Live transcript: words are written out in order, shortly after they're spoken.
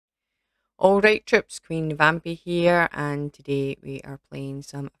Alright troops, Queen Vampy here, and today we are playing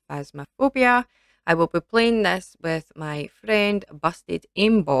some Phasmophobia. I will be playing this with my friend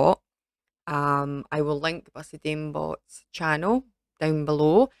Bustedaimbot. I will link Bustedaimbot's channel down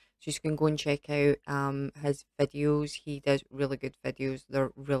below, so you can go and check out his videos. He does really good videos, they're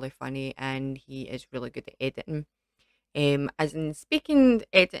really funny, and he is really good at editing. As in speaking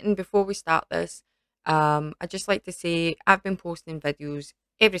editing, before we start this, I'd just like to say I've been posting videos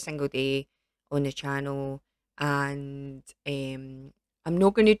every single day on the channel, and I'm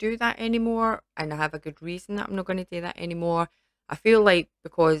not going to do that anymore, and I have a good reason that I'm not going to do that anymore. I feel like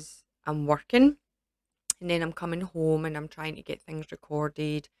because I'm working and then I'm coming home and I'm trying to get things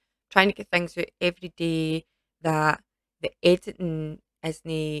recorded, trying to get things out every day, that the editing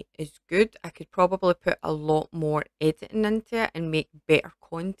isn't as good. I could probably put a lot more editing into it and make better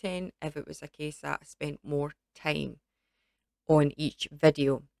content if it was a case that I spent more time on each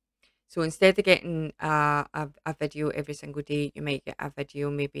video. So instead of getting a video every single day, you might get a video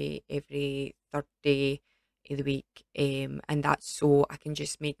maybe every third day of the week. And that's so I can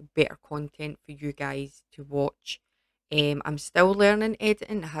just make better content for you guys to watch. I'm still learning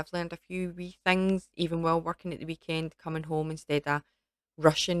editing. I have learned a few wee things, even while working at the weekend, coming home instead of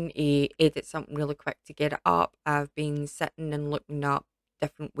rushing to edit something really quick to get it up. I've been sitting and looking up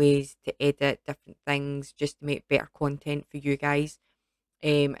different ways to edit different things just to make better content for you guys.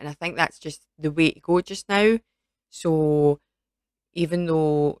 And I think that's just the way to go just now. So even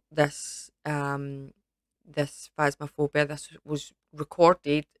though this Phasmophobia, this was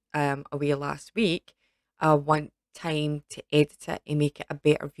recorded away last week, I want time to edit it and make it a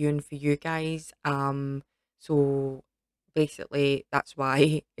better viewing for you guys. So basically that's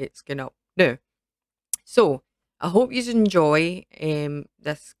why it's going up now. So I hope you enjoy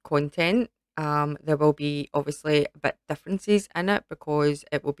this content. There will be obviously a bit differences in it because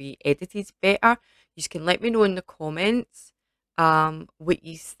it will be edited better. You can let me know in the comments what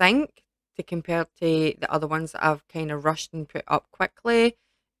you think to compare to the other ones that I've kind of rushed and put up quickly.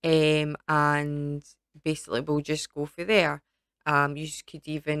 And basically we'll just go for there. You could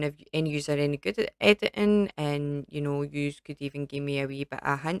even, if any of you are any good at editing, and you know, you could even give me a wee bit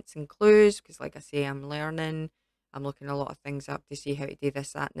of hints and clues, because like I say, I'm learning. I'm looking a lot of things up to see how to do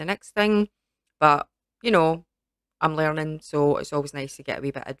this, that, and the next thing. But you know, I'm learning, so it's always nice to get a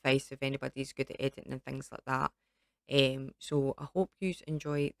wee bit of advice if anybody's good at editing and things like that. So I hope you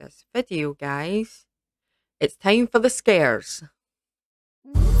enjoy this video, guys. It's time for the scares.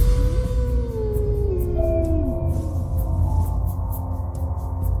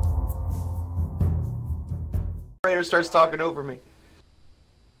 Narrator starts talking over me.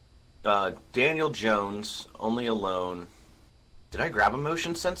 Daniel Jones, only alone. Did I grab a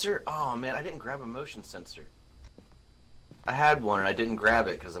motion sensor? Oh man, I didn't grab a motion sensor. I had one and I didn't grab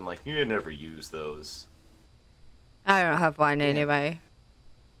it because I'm like, you never use those. I don't have one anyway.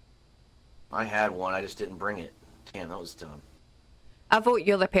 I had one, I just didn't bring it. Damn, that was dumb. I vote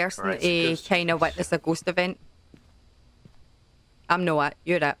you're the person Right, to kind of witness a ghost event. I'm not it.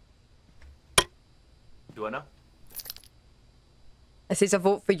 You're it. Do I know? It says a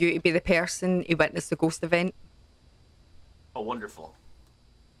vote for you to be the person who witnessed the ghost event. Oh, wonderful.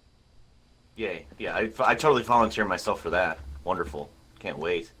 Yay. Yeah, I totally volunteer myself for that. Wonderful. Can't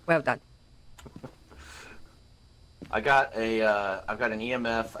wait. Well done. I've got an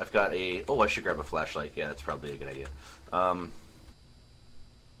EMF, I've got a, oh, I should grab a flashlight. Yeah, that's probably a good idea. I've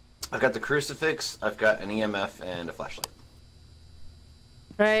got the crucifix, I've got an EMF, and a flashlight.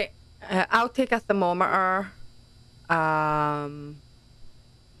 Right. I'll take a thermometer. Well,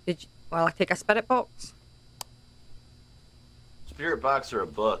 I take a spirit box. Spirit box or a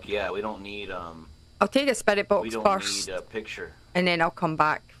book? Yeah, we don't need I'll take a spirit box we don't first, need a picture. and then I'll come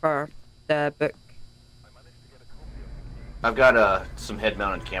back for the book. I've got some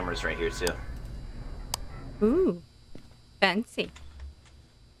head-mounted cameras right here too. Ooh, fancy.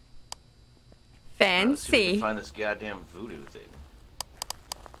 Let's see if we Fancy. can find this goddamn voodoo thing.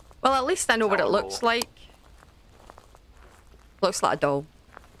 Well, at least I know what it looks like. Looks like a doll.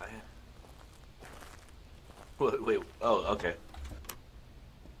 Wait, oh, okay.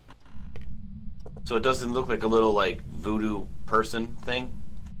 So it doesn't look like a little, like, voodoo person thing?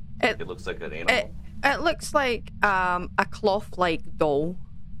 It looks like an animal? It looks like a cloth-like doll.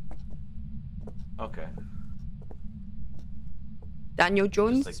 Okay. Daniel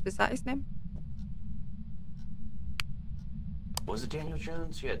Jones, like, was that his name? Was it Daniel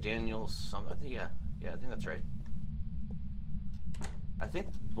Jones? Yeah, Daniel I think, yeah, I think that's right. I think,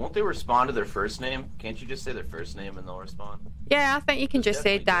 won't they respond to their first name? Can't you just say their first name and they'll respond? Yeah, I think you can just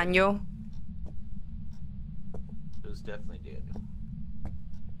say Daniel. It was definitely Daniel.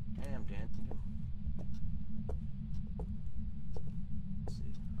 Damn, Daniel.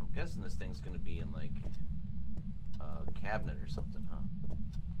 thing's gonna be in like a cabinet or something, huh?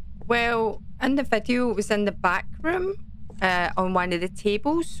 Well, in the video, it was in the back room on one of the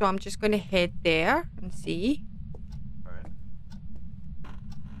tables, so I'm just going to head there and see. All right.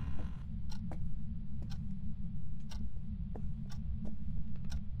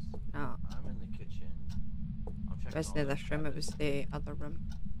 No, I'm in the kitchen. I'm it checking wasn't all this room, it was the other room.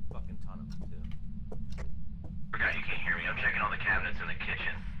 fucking ton of them too. Forgot you can't hear me. I'm checking all the cabinets in the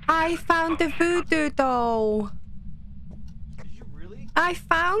kitchen. I found the voodoo doll! Did you really? I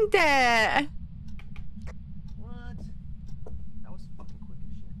found it! What? That was fucking quick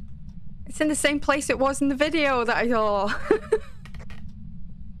as shit. It's in the same place it was in the video that I saw.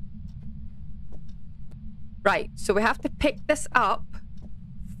 Right, so we have to pick this up,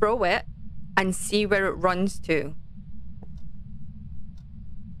 throw it, and see where it runs to.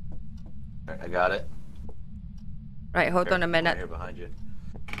 Alright, I got it. Right, hold on a minute. Right here behind you.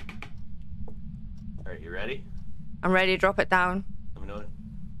 Alright, you ready? I'm ready to drop it down. Let me know it.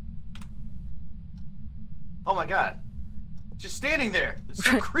 Oh my god. Just standing there. It's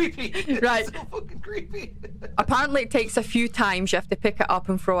so creepy. It's Right. so fucking creepy. Apparently it takes a few times. You have to pick it up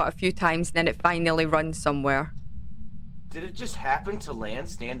and throw it a few times, and then it finally runs somewhere. Did it just happen to land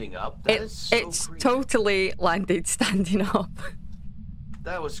standing up? That is so It's creepy. totally landed standing up.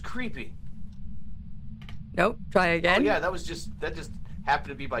 That was creepy. Nope, try again. Oh yeah, that just happened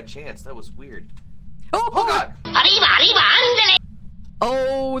to be by chance. That was weird. Oh, Oh god!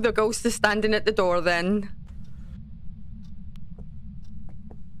 Oh, the ghost is standing at the door then.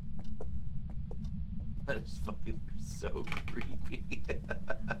 That is fucking so creepy.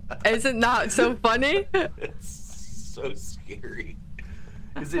 Isn't that so funny? It's so scary.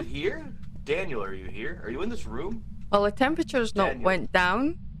 Is it here? Daniel, are you here? Are you in this room? Well, the temperature's not Daniel. went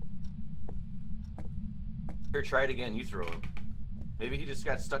down. Here, try it again. You throw him. Maybe he just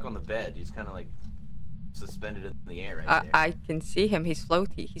got stuck on the bed. He's kind of like suspended in the air right there. I can see him. He's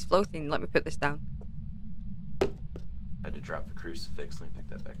floating. He's floating. Let me put this down. I had to drop the crucifix. Let me pick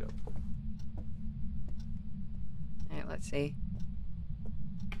that back up. Alright, let's see.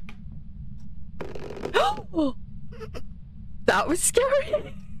 That was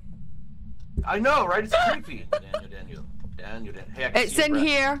scary. I know, right? It's creepy. Daniel. Hey, I can It's see your in breath.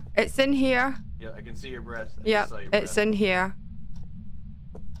 here. It's in here. Yeah, I can see your breath. I Yeah, just saw your it's breath. in here.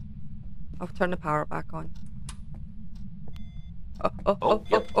 I'll turn the power back on. Oh,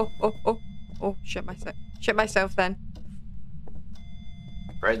 yep. oh, shit myself. Shit myself then.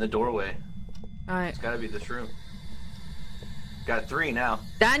 Right in the doorway. Alright. It's gotta be this room. Got 3 now.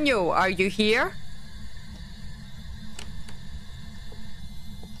 Daniel, are you here?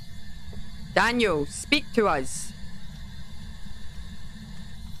 Daniel, speak to us.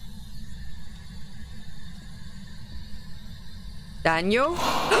 Daniel?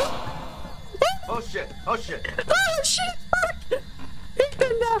 Oh shit! Oh shit! Oh shit! Fuck! He's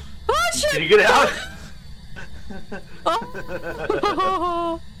in there! Oh shit! Can you get out?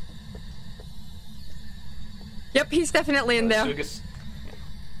 Oh. Yep, he's definitely in there.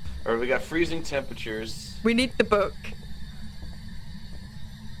 Or we got freezing temperatures. We need the book.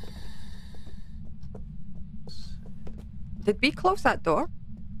 Did we close that door?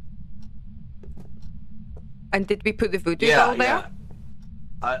 And did we put the voodoo doll there?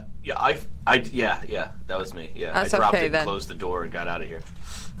 Yeah, that was me. Yeah, That's I dropped okay, it, then. closed the door, and got out of here.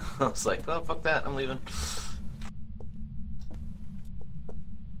 I was like, oh, fuck that, I'm leaving.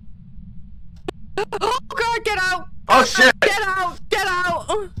 Oh god, get out! Oh shit! Get out! Get out!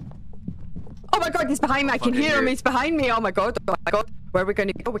 Oh my god, he's behind me. I can Fucking hear him. here. He's behind me. Oh my god. Oh my god. Where are we going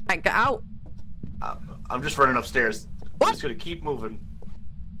to go? We can't get out. I'm just running upstairs. What? I'm just gonna keep moving.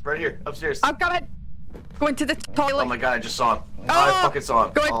 Right here, upstairs. I'm coming. Going to the toilet. Oh my god, I just saw him. I fucking saw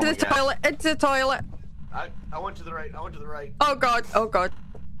him. Going Oh to my the God. toilet. Into the toilet. I went to the right. I went to the right. Oh god. Oh god.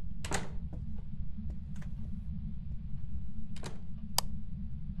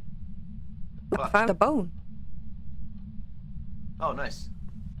 I Fuck. found a bone. Oh, nice.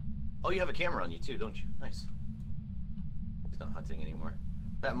 Oh, you have a camera on you too, don't you? Nice. He's not hunting anymore.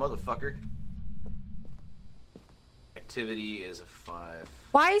 That motherfucker. Activity is a 5.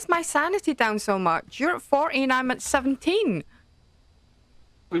 Why is my sanity down so much? You're at 40 and I'm at 17.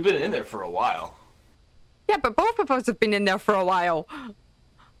 We've been in there for a while. Yeah, but both of us have been in there for a while.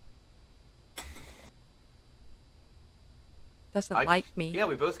 Doesn't like me. Yeah,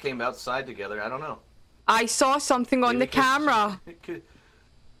 we both came outside together. I don't know. I saw something on the Maybe 'cause- camera.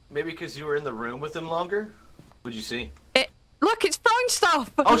 Maybe because you were in the room with him longer? What'd you see? Look, it's throwing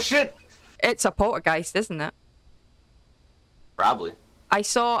stuff. Oh shit! It's a poltergeist, isn't it? Probably. I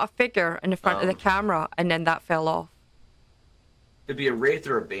saw a figure in the front of the camera, and then that fell off. It'd be a wraith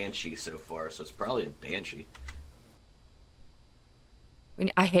or a banshee so far, so it's probably a banshee.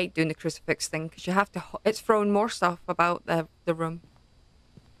 I hate doing the crucifix thing because you have to. It's throwing more stuff about the room.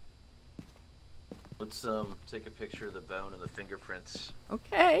 Let's take a picture of the bone and the fingerprints.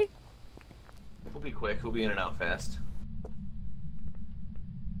 Okay. We'll be quick. We'll be in and out fast.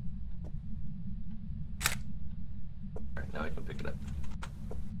 Alright, now I can pick it up.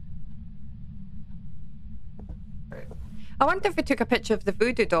 Alright. I wonder if we took a picture of the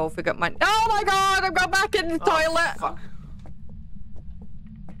voodoo doll if we got money. Oh my god, I've got back in the toilet! Fuck.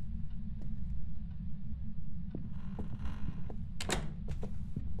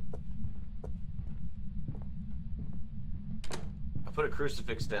 I put a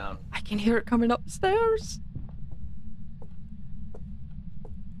crucifix down. I can hear it coming upstairs.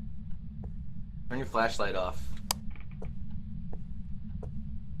 Turn your flashlight off.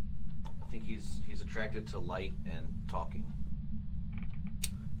 I think he's attracted to light and talking.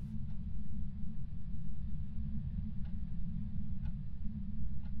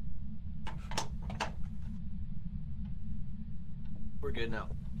 We're good now.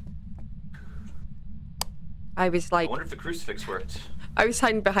 I was like, I wonder if the crucifix worked. I was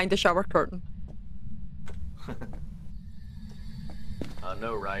hiding behind the shower curtain.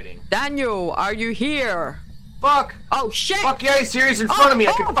 No writing. Daniel, are you here? Fuck! Oh shit! Fuck yeah, he's here, he's in front of me,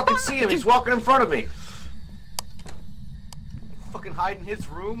 I can fucking see him, he's walking in front of me. Fucking hide in his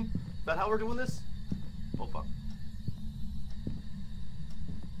room? Is that how we're doing this? Oh fuck.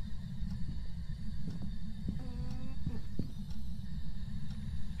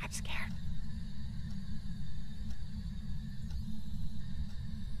 I'm scared.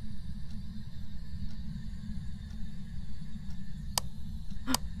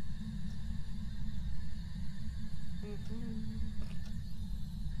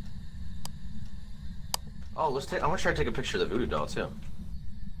 Oh, let's take. I want to try to take a picture of the voodoo doll too.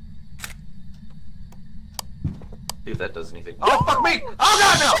 See if that does anything. Oh fuck me! Oh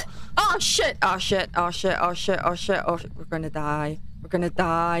god no! Oh shit! Oh shit! Oh shit! Oh shit! Oh shit! Oh shit! We're gonna die. We're gonna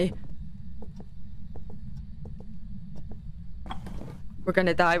die. We're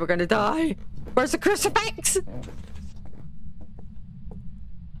gonna die. We're gonna die. Where's the crucifix?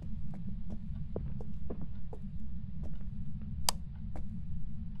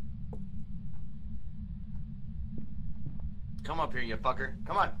 Come up here, you fucker.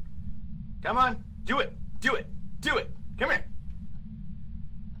 Come on. Come on. Do it. Do it. Do it. Come here.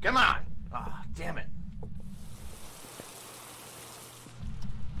 Come on. Ah, oh, damn it.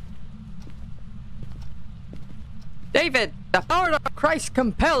 David, the power of Christ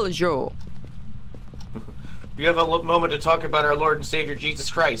compels you. You have a moment to talk about our Lord and Savior Jesus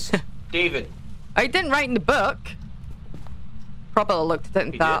Christ. David. I didn't write in the book. Probably looked at it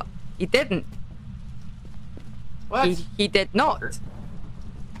and thought, he didn't. What? He did not.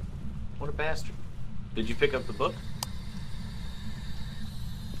 What a bastard. Did you pick up the book?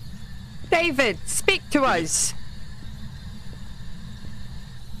 David, speak to us.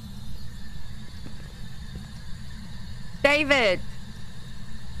 David.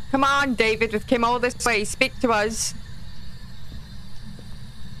 Come on, David. We've come all this way. Speak to us.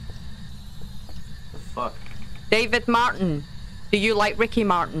 The fuck? David Martin. Do you like Ricky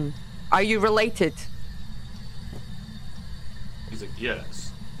Martin? Are you related? He's like,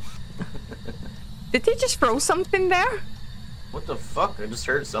 yes. Did he just throw something there? What the fuck? I just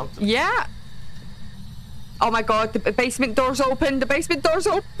heard something. Yeah. Oh my god, the basement door's open. The basement door's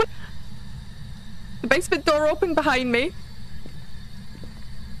open. The basement door opened behind me.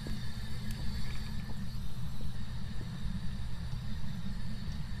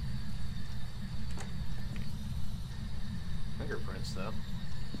 Fingerprints, though.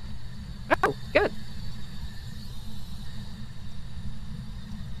 Oh, good.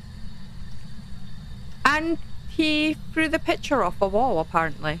 And he threw the picture off a wall,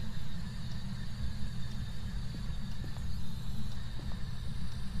 apparently.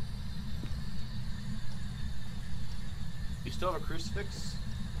 You still have a crucifix?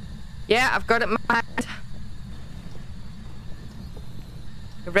 Yeah, I've got it in my hand.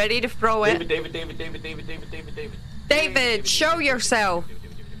 Ready to throw it. David. David, show yourself.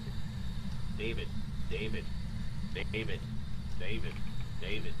 David. Hey,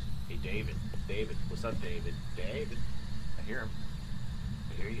 David. What's up, David? David. I hear him.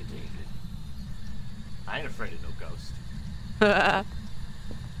 I hear you, David. I ain't afraid of no ghost.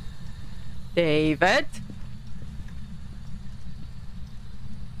 David.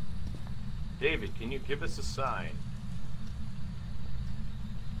 David, can you give us a sign?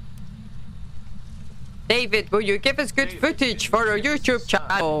 David, will you give us good footage for our YouTube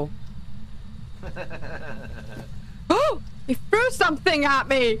channel? Oh, He threw something at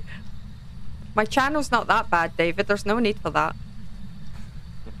me! My channel's not that bad, David. There's no need for that.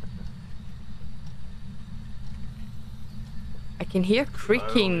 I can hear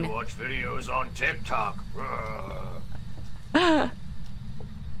creaking. I only watch videos on TikTok.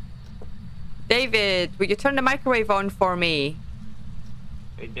 David, will you turn the microwave on for me?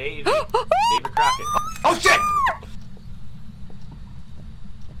 Hey, Dave. David Crockett. Oh, shit!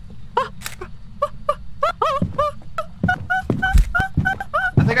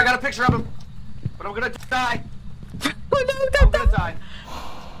 I think I got a picture of him, but I'm gonna die. Oh no, I'm gonna die.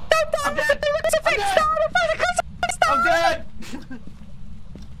 Don't die! I'm dead. I'm dead! I'm dead.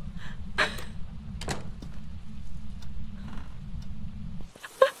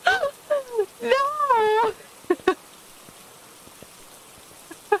 No!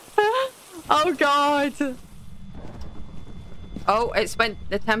 Oh god! Oh, it's when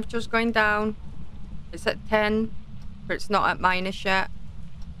the temperature's going down. It's at 10, but it's not at minus yet.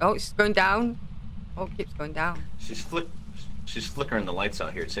 Oh, it's going down. Oh, it keeps going down. She's flickering the lights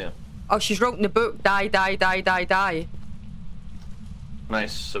out here too. Oh, she's wrote in the book, die, die, die, die, die.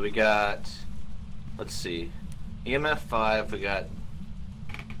 Nice. So we got, let's see, EMF 5. We got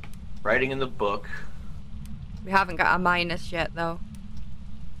writing in the book. We haven't got a minus yet, though.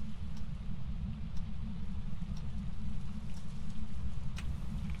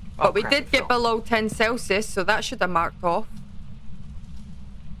 Oh, But we crap, did it get fell. below 10 Celsius, so that should have marked off.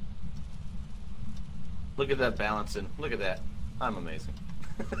 Look at that balancing. Look at that. I'm amazing.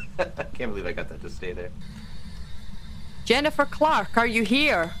 I can't believe I got that to stay there. Jennifer Clark, are you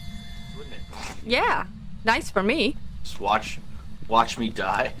here? Wouldn't it? Yeah, nice for me. Just watch me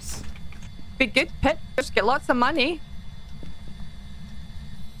die. Be good pictures, get lots of money.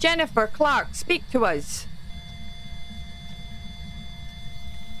 Jennifer Clark, speak to us.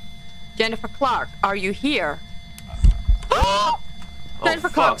 Jennifer Clark, are you here? Oh, Jennifer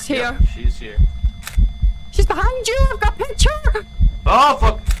fuck. Clark's here. Yep, she's here. She's behind you, I've got a picture. Oh,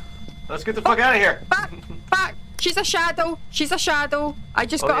 fuck. Let's get the fuck out of here. Back, back. She's a shadow. She's a shadow. I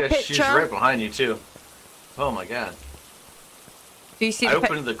just got a picture. She's right behind you, too. Oh, my God. Do you see I the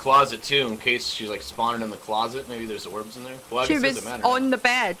opened the closet, too, in case she's, like, spawning in the closet. Maybe there's orbs in there. Well, I She guess it was doesn't matter on now. the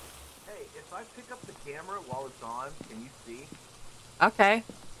bed. Hey, if I pick up the camera while it's on, can you see? Okay.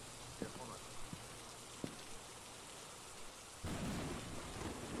 Here, hold on.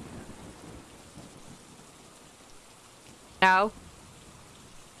 No.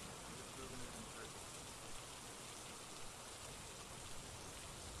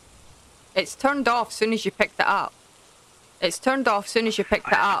 It's turned off as soon as you picked it up. It's turned off as soon as you picked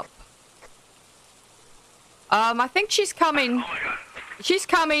it up. I think she's coming. Oh my God. She's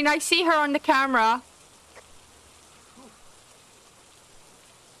coming. I see her on the camera.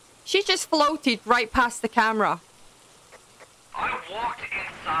 She just floated right past the camera. I walked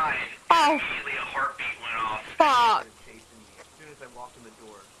inside. Oh. And immediately a heartbeat went off. Fuck. Chasing me as soon as I walked in the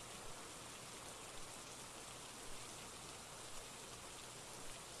door.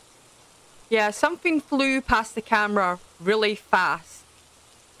 Yeah, something flew past the camera really fast.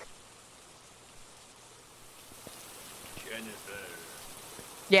 Jennifer.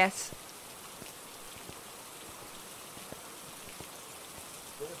 Yes.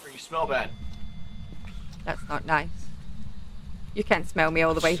 Jennifer, you smell bad. That's not nice. You can't smell me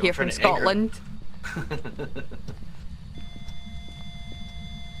all the way So here from trying to egg her. Scotland.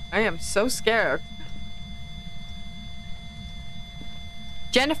 I am so scared.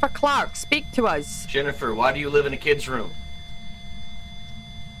 Jennifer Clark, speak to us. Jennifer, why do you live in a kid's room?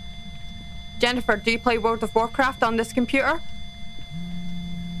 Jennifer, do you play World of Warcraft on this computer?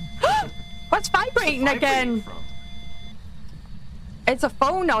 What's vibrating again? From? It's a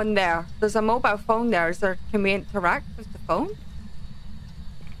phone on there. There's a mobile phone there. Is there? Can we interact with the phone?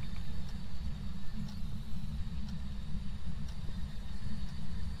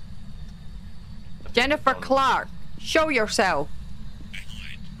 Jennifer Clark, show yourself.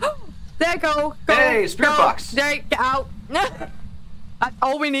 There you go. Go. Hey, spirit go. box. There, get out. That's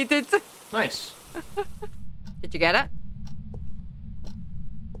all we needed. Nice. Did you get it?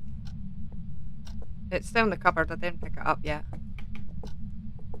 It's still in the cupboard. I didn't pick it up yet.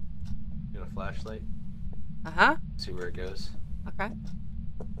 You got a flashlight? Uh-huh. See where it goes. Okay.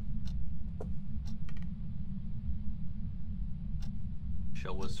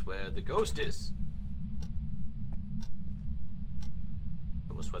 Show us where the ghost is.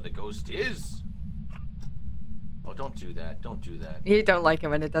 Show us where the ghost is. Oh, don't do that. Don't do that. You don't like it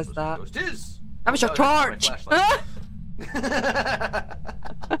when it does Show us where that. the ghost is. That was your Oh, that's torch. my flashlight.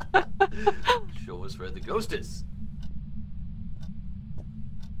 Show us where the ghost is.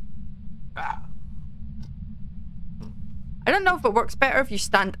 Ah. I I don't know if it works better if you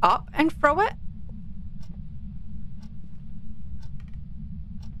stand up and throw it.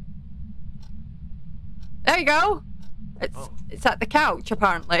 There you go. It's at the couch,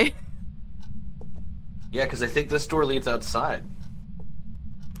 apparently. Yeah, because I think this door leads outside.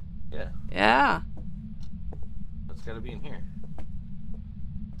 Yeah. Yeah. That's gotta be in here.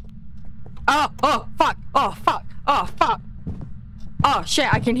 Oh, fuck. Oh, fuck. Oh, fuck. Oh,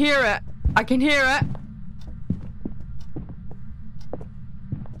 shit, I can hear it. I can hear it.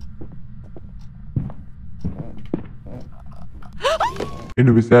 And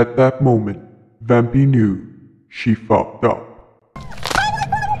it was at that moment Vampy knew she fucked up.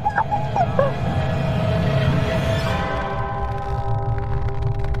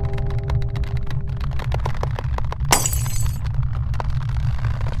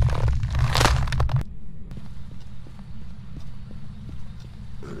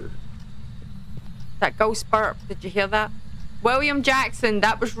 That ghost burp, did you hear that? William Jackson,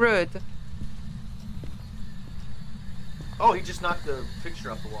 that was rude. Oh, he just knocked the picture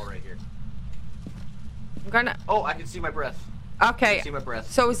off the wall right here. I'm gonna... Oh, I can see my breath. Okay. I can see my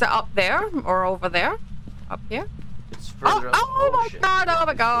breath. So is it up there or over there? Up here? It's further up. Oh my shit. god, oh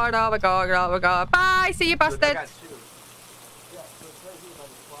my god, oh my god, oh my god. Bye, see you, busted. I got two. Yeah, so it's right here by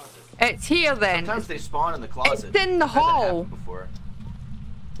the closet. It's here then. Sometimes they spawn in the closet. It's in the I've had that hall. happen before.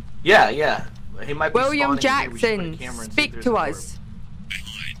 Yeah, yeah. He might be William spawning in here. We should put a Jackson, camera and see if speak there's to a us.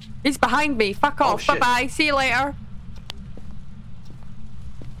 He's behind me. Fuck off. shit. Bye-bye. See you later.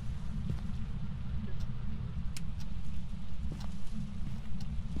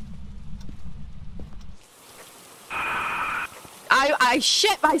 I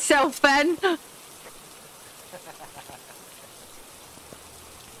shit myself then.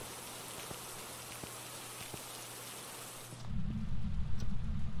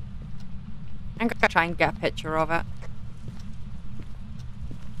 I'm gonna try and get a picture of it.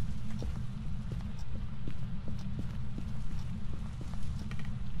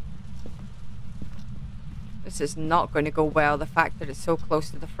 This is not going to go well, the fact that it's so close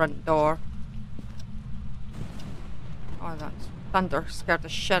to the front door. Oh, that thunder scared the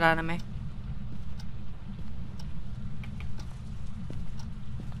shit out of me.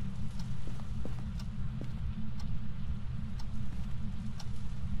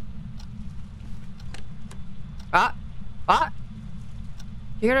 What?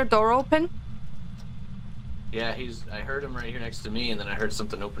 You hear a door open? Yeah, I heard him right here next to me, and then I heard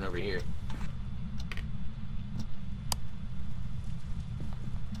something open over here.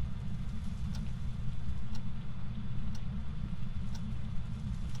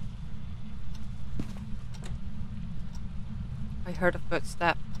 I heard a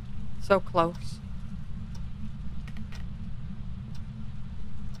footstep. So close.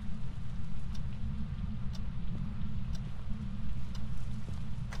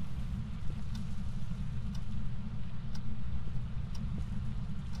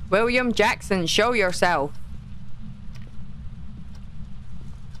 William Jackson, show yourself.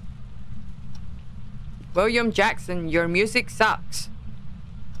 William Jackson, your music sucks.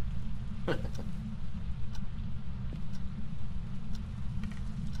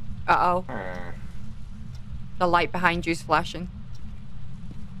 Uh-oh. The light behind you's flashing.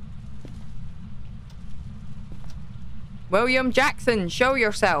 William Jackson, show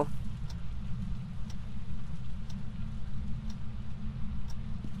yourself.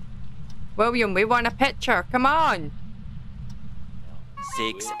 William, we want a picture. Come on.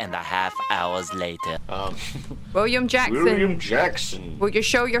 6.5 hours later. William Jackson. William Jackson. Will you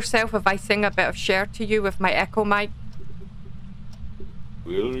show yourself if I sing a bit of Cher to you with my echo mic?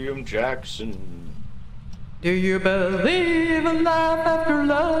 William Jackson. Do you believe in love after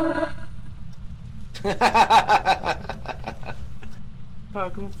love? I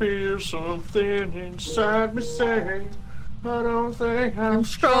can feel something inside me saying, I don't think I'm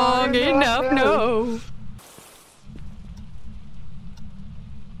Strong enough, no.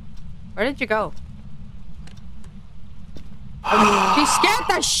 Where did you go? She scared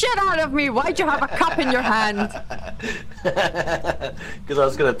the shit out of me. Why'd you have a cup in your hand? Because I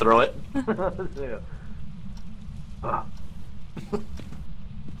was gonna throw it. I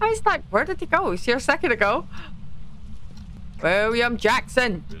was like, where did he go? He was here a second ago. William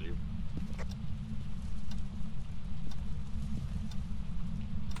Jackson.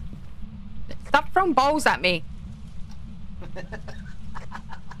 Stop throwing balls at me.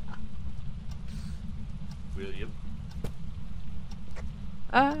 William.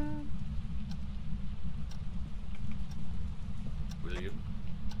 William.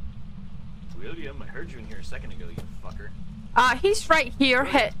 William, I heard you in here a second ago, you fucker. He's right here.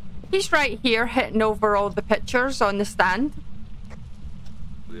 He's right here hitting over all the pictures on the stand.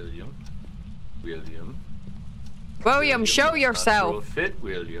 William. William. William, show let's not yourself. Throw a fit,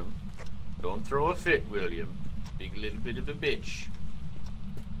 William. Don't throw a fit, William. Big little bit of a bitch.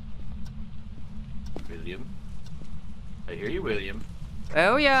 William. I hear you, William.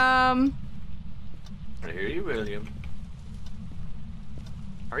 William. I hear you, William.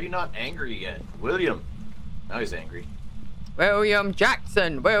 Are you not angry yet? William. Now he's angry. William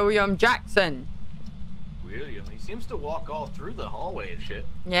Jackson. William Jackson. William. He seems to walk all through the hallway and shit.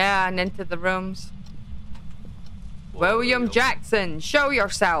 Yeah, and into the rooms. William Jackson, show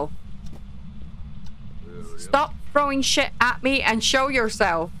yourself. William. Stop throwing shit at me and show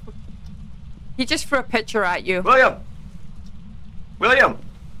yourself. He just threw a picture at you. William! William!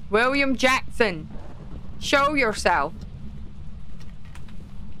 William Jackson, show yourself.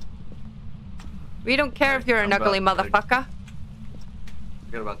 We don't care if you're an ugly motherfucker.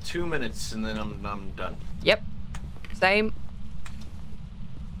 We got about 2 minutes and then I'm done. Yep. Same.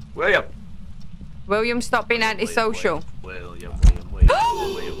 William! William, stop being antisocial. William.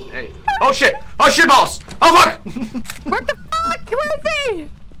 Hey. Oh shit! Oh shit balls! Oh fuck! What the fuck? Where is he?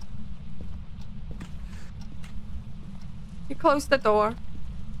 You closed the door.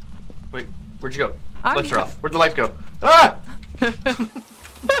 Wait, where'd you go? I'm Lights are off. Where'd the lights go? Ah!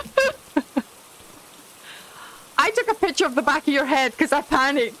 I took a picture of the back of your head because I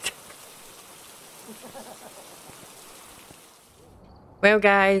panicked. Well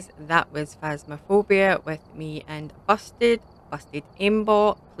guys, that was Phasmophobia with me and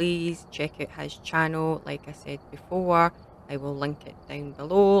Bustedaimbot. Please check out his channel like I said before. I will link it down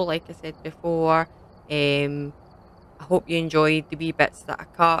below like I said before. I hope you enjoyed the wee bits that I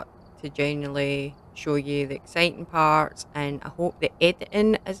cut to generally show you the exciting parts, and I hope the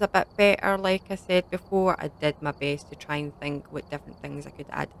editing is a bit better like I said before. I did my best to try and think what different things I could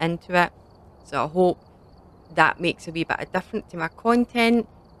add into it, so I hope that makes a wee bit of difference to my content.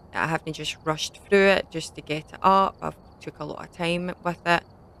 I haven't just rushed through it just to get it up. I've took a lot of time with it.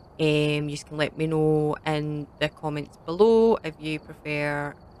 You can let me know in the comments below if you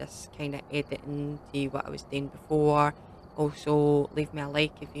prefer this kind of editing to what I was doing before. Also, leave me a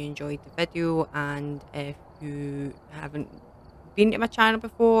like if you enjoyed the video, and if you haven't been to my channel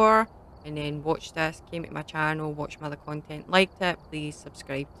before and then watched this, came to my channel, watched my other content, liked it, please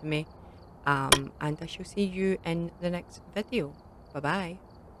subscribe to me. And I shall see you in the next video. Bye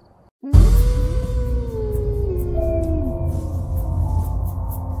bye.